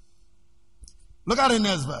Spirit. Look at the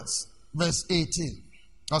next verse. Verse 18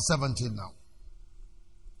 or 17 now.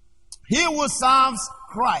 He who serves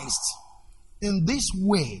Christ in this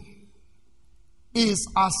way is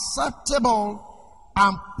acceptable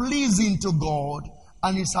and pleasing to God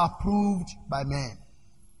and is approved by men.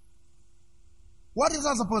 What is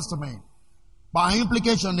that supposed to mean? By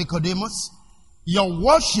implication, Nicodemus, your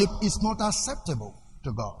worship is not acceptable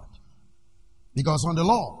to God. Because on the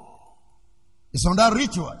law, it's under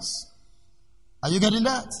rituals. Are you getting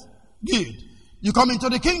that? Good. You come into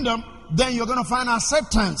the kingdom, then you're going to find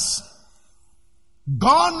acceptance.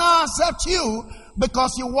 God now accepts you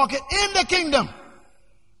because you're walking in the kingdom.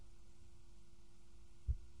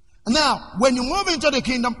 Now, when you move into the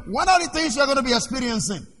kingdom, what are the things you're going to be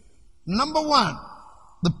experiencing? Number one,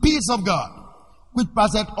 the peace of God, which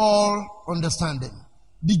passeth all understanding.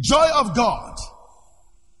 The joy of God,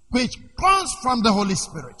 which comes from the Holy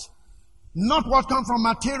Spirit, not what comes from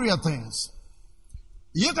material things.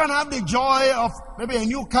 You can have the joy of maybe a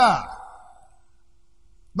new car,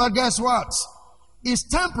 but guess what? It's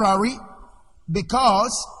temporary,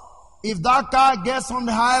 because if that car gets on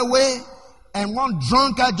the highway and one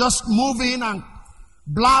drunkard just move in and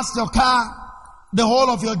blast your car, the whole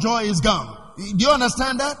of your joy is gone. Do you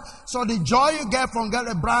understand that? So the joy you get from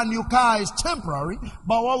getting a brand new car is temporary,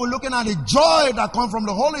 but what we're looking at, the joy that comes from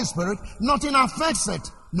the Holy Spirit, nothing affects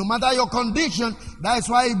it. No matter your condition, that is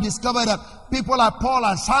why you discovered that people like Paul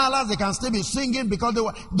and Silas, they can still be singing because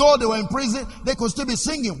though they were in prison, they could still be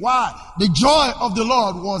singing. Why? The joy of the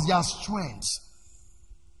Lord was their strength.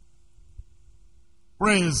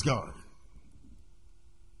 Praise God.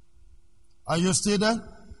 Are you still there?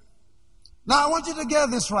 Now I want you to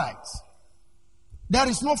get this right. There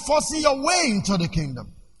is no forcing your way into the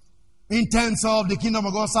kingdom. In terms of the kingdom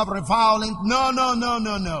of God, stop reviling.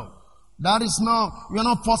 No. That is not, you're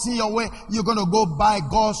not forcing your way. You're going to go by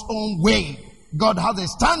God's own way. God has a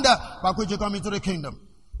standard by which you come into the kingdom.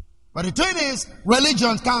 But the thing is,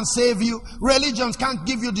 religion can't save you. Religion can't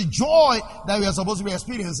give you the joy that we are supposed to be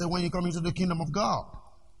experiencing when you come into the kingdom of God.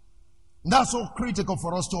 That's so critical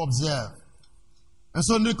for us to observe. And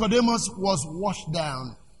so Nicodemus was washed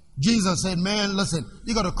down. Jesus said, man, listen,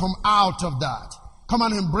 you got to come out of that. Come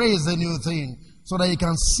and embrace the new thing so that you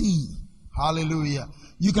can see. Hallelujah.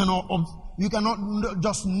 You cannot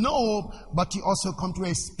just know, but you also come to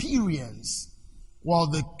experience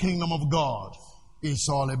what the kingdom of God is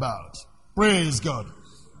all about. Praise God.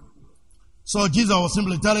 So Jesus was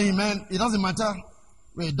simply telling him, man, it doesn't matter.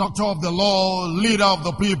 We're a doctor of the law, leader of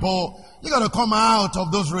the people. You got to come out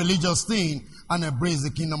of those religious things and embrace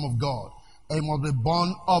the kingdom of God. And must be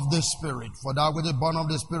born of the Spirit. For that which is born of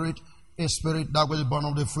the Spirit is spirit. That which is born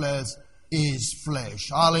of the flesh is flesh.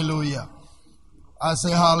 Hallelujah. I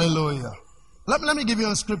say hallelujah. Let me give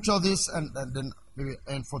you a scripture of this and then maybe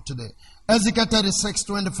end for today. Ezekiel 36,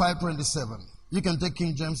 25, 27. You can take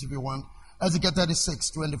King James if you want. Ezekiel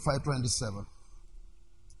 36, 25, 27.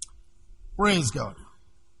 Praise God.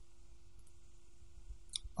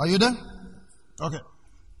 Are you there? Okay.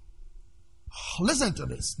 Listen to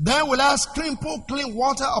this. Then will I sprinkle clean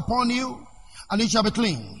water upon you, and it shall be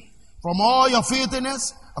clean. From all your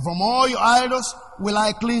filthiness, and from all your idols will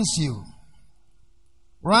I cleanse you.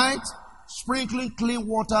 Right? Sprinkling clean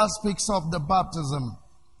water speaks of the baptism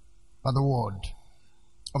by the word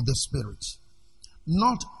of the Spirit.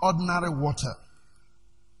 Not ordinary water.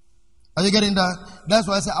 Are you getting that? That's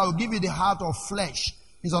why I say I will give you the heart of flesh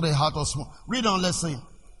instead of the heart of stone. Read on, let's see.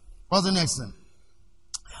 What's the next thing?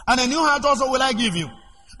 And a new heart also will I give you.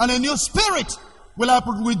 And a new spirit will I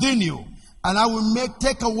put within you. And I will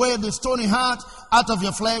take away the stony heart out of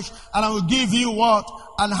your flesh. And I will give you what?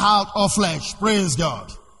 An heart of flesh. Praise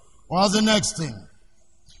God. What's the next thing?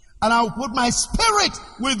 And I will put my spirit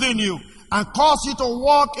within you and cause you to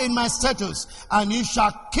walk in my statutes. And you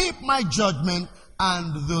shall keep my judgment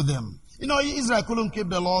and do them. You know, Israel couldn't keep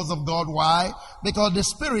the laws of God. Why? Because the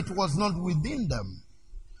spirit was not within them.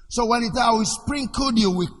 So when it I will sprinkle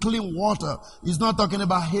you with clean water, it's not talking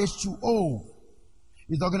about H2O.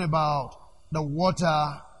 It's talking about the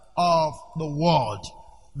water of the world.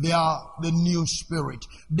 They are the new spirit.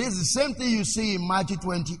 This is the same thing you see in Matthew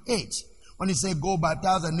 28. When he said, go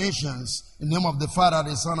baptize the nations in the name of the Father,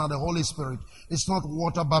 the Son, and the Holy Spirit. It's not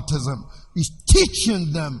water baptism. It's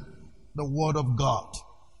teaching them the word of God.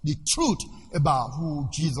 The truth about who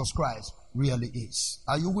Jesus Christ really is.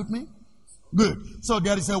 Are you with me? Good. So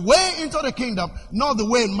there is a way into the kingdom, not the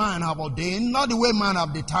way man have ordained, not the way man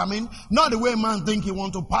have determined, not the way man think he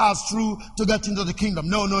want to pass through to get into the kingdom.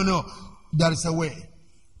 No. There is a way.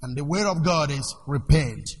 And the way of God is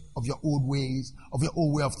repent of your old ways, of your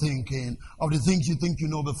old way of thinking, of the things you think you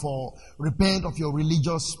know before. Repent of your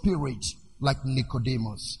religious spirit like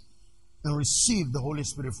Nicodemus and receive the Holy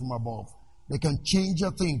Spirit from above. They can change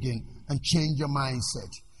your thinking and change your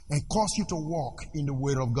mindset and cause you to walk in the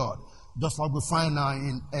way of God. Just like we find now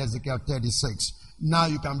in Ezekiel 36. Now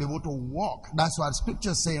you can be able to walk. That's what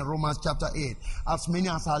Scripture says in Romans chapter 8. As many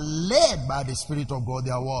as are led by the Spirit of God,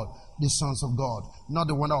 they are what? The sons of God. Not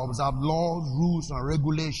the one that observe laws, rules, and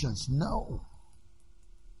regulations. No.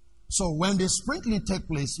 So when the sprinkling takes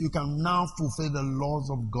place, you can now fulfill the laws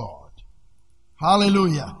of God.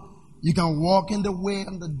 Hallelujah. You can walk in the way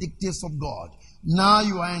and the dictates of God. Now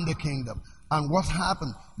you are in the kingdom. And what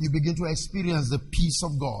happened? You begin to experience the peace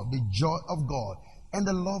of God, the joy of God, and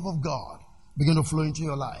the love of God begin to flow into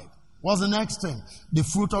your life. What's the next thing? The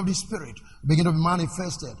fruit of the Spirit begin to be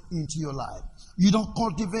manifested into your life. You don't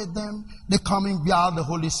cultivate them. They're coming via the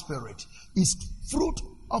Holy Spirit. It's fruit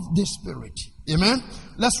of the Spirit. Amen?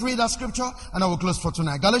 Let's read that scripture and I will close for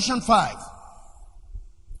tonight. Galatians 5.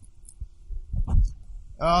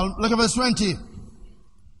 Look at verse 20.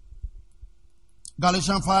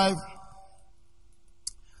 Galatians 5.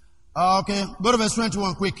 Okay, go to verse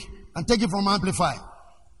 21 quick and take it from Amplify.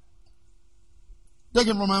 Take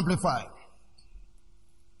it from Amplify.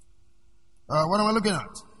 What am I looking at?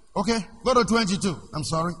 Okay, go to 22. I'm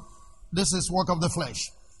sorry. This is work of the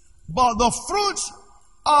flesh. But the fruit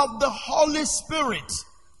of the Holy Spirit.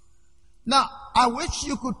 Now, I wish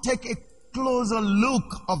you could take a closer look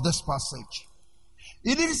of this passage.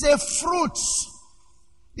 It didn't say fruits.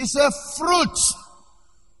 It said fruit.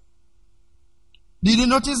 Did you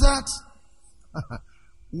notice that?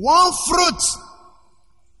 One fruit,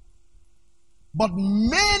 but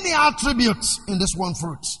many attributes in this one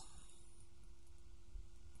fruit.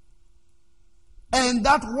 And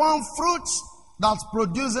that one fruit that's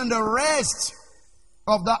producing the rest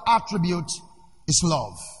of the attribute is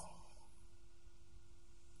love.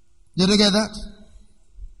 Did you get that?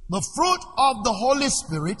 The fruit of the Holy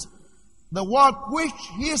Spirit, the work which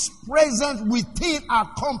His presence within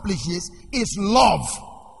accomplishes, is love.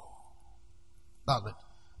 That's it.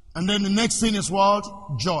 And then the next thing is what?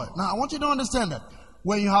 Joy. Now I want you to understand that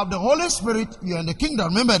when you have the Holy Spirit, you're in the kingdom.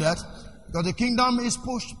 Remember that? Because the kingdom is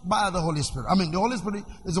pushed by the Holy Spirit. I mean, the Holy Spirit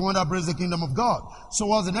is the one that brings the kingdom of God. So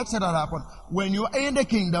what's the next thing that happens? When you are in the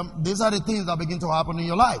kingdom, these are the things that begin to happen in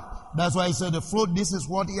your life. That's why He said the fruit, this is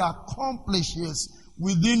what He accomplishes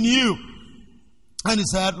within you. And He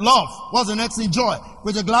said, love. What's the next thing? Joy.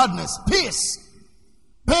 With the gladness, peace,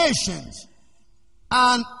 patience,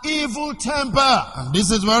 and evil temper. And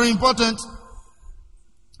this is very important.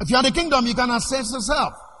 If you're in the kingdom, you can assess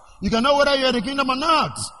yourself. You can know whether you're in the kingdom or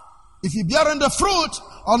not. If you're bearing the fruit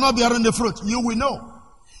or not bearing the fruit, you will know.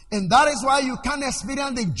 And that is why you can't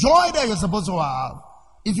experience the joy that you're supposed to have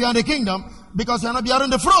if you're in the kingdom, because you're not bearing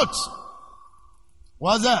the fruit.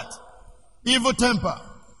 What's that? Evil temper,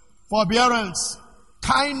 forbearance,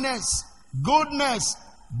 kindness, goodness,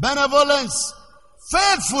 benevolence,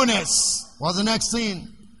 faithfulness. What's the next thing?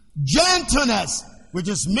 Gentleness, which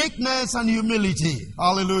is meekness and humility.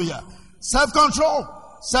 Hallelujah. Self-control,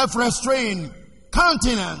 self-restraint,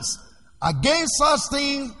 continence. Against such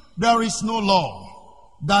things there is no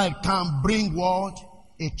law that can bring what?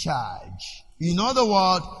 A charge. In other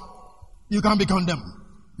words, you can be condemned.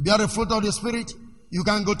 If you are the fruit of the Spirit, you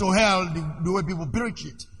can go to hell the way people preach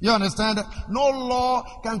it. You understand that? No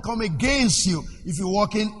law can come against you if you're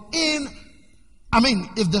walking in.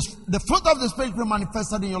 If the fruit of the Spirit is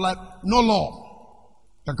manifested in your life, no law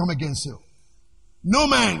can come against you. No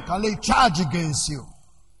man can lay charge against you.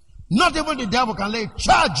 Not even the devil can lay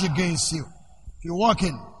charge against you if you're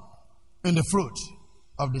walking in the fruit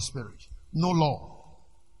of the Spirit. No law.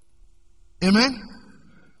 Amen?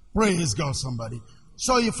 Praise God, somebody.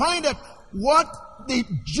 So you find that what the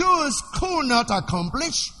Jews could not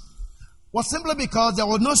accomplish was simply because there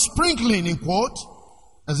was no sprinkling, in quote,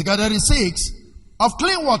 Ezekiel 36, of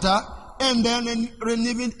clean water, and then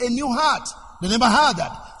renewing a new heart. They never had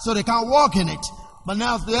that, so they can't walk in it. But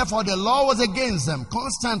now, therefore, the law was against them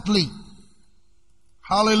constantly.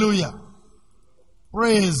 Hallelujah.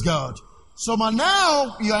 Praise God. So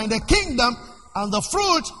now you are in the kingdom, and the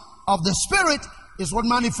fruit of the Spirit is what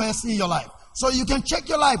manifests in your life. So you can check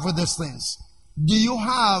your life with these things. Do you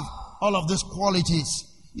have all of these qualities?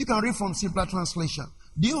 You can read from simpler translation.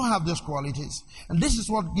 Do you have those qualities? And this is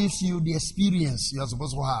what gives you the experience you are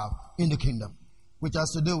supposed to have in the kingdom, which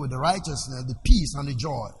has to do with the righteousness, the peace, and the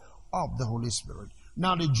joy of the Holy Spirit.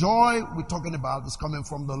 Now, the joy we're talking about is coming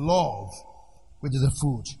from the love, which is the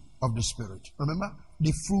fruit of the Spirit. Remember?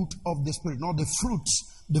 The fruit of the Spirit, not the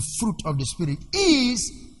fruits. The fruit of the Spirit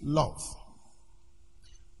is love.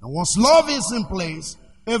 And once love is in place,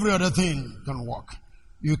 every other thing can work.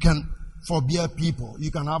 You can forbear people.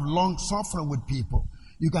 You can have long suffering with people.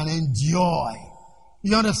 You can enjoy.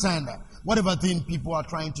 You understand that? Whatever thing people are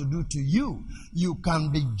trying to do to you, you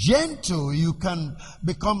can be gentle. You can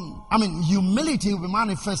become, humility will be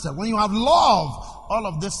manifested. When you have love, all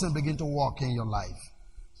of this things begin to work in your life.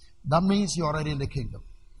 That means you're already in the kingdom.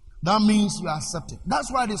 That means you are accepted.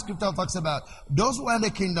 That's why the scripture talks about those who are in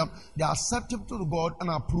the kingdom, they are accepted to God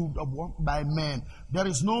and approved of by men. There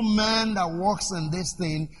is no man that walks in this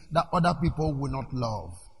thing that other people will not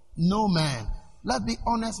love. No man. Let's be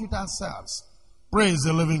honest with ourselves. Praise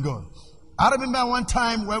the living God. I remember one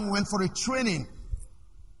time when we went for a training,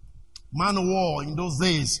 man of war in those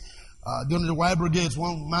days, during the White Brigades,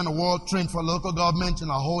 one man of war trained for local government in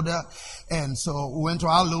Ahoda, and so we went to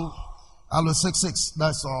Alu 66.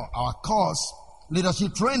 That's our course,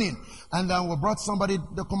 leadership training, and then we brought somebody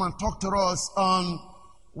to come and talk to us on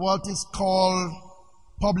what is called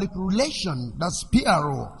public relation. That's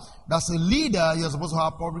PRO. That's a leader. You're supposed to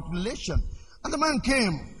have public relation. And the man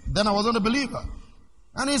came. Then I wasn't a believer.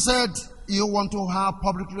 And he said, you want to have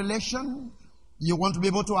public relation? You want to be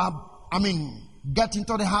able to have, get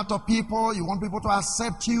into the heart of people? You want people to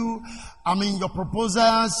accept you? Your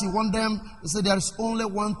proposals, you want them? He said, there is only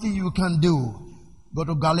one thing you can do. Go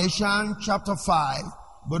to Galatians chapter 5.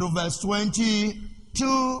 Go to verse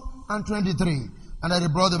 22 and 23. And then he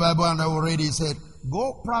brought the Bible and I already said,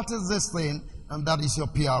 go practice this thing, and that is your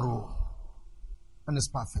PRO. And it's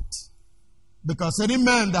perfect. Because any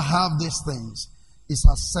man that have these things is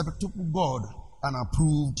accepted to God and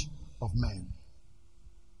approved of men.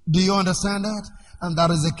 Do you understand that? And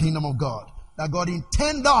that is the kingdom of God. That God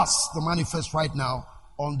intends us to manifest right now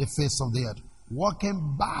on the face of the earth.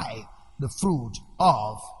 Walking by the fruit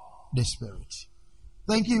of the Spirit.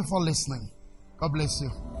 Thank you for listening. God bless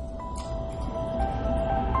you.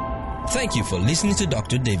 Thank you for listening to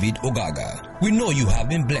Dr. David Ogaga. We know you have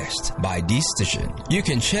been blessed by this station. You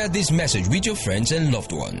can share this message with your friends and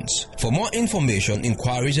loved ones. For more information,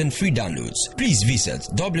 inquiries, and free downloads, please visit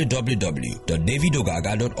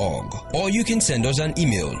www.davidogaga.org, or you can send us an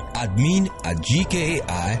email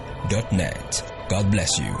admin@gkai.net. God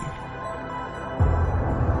bless you.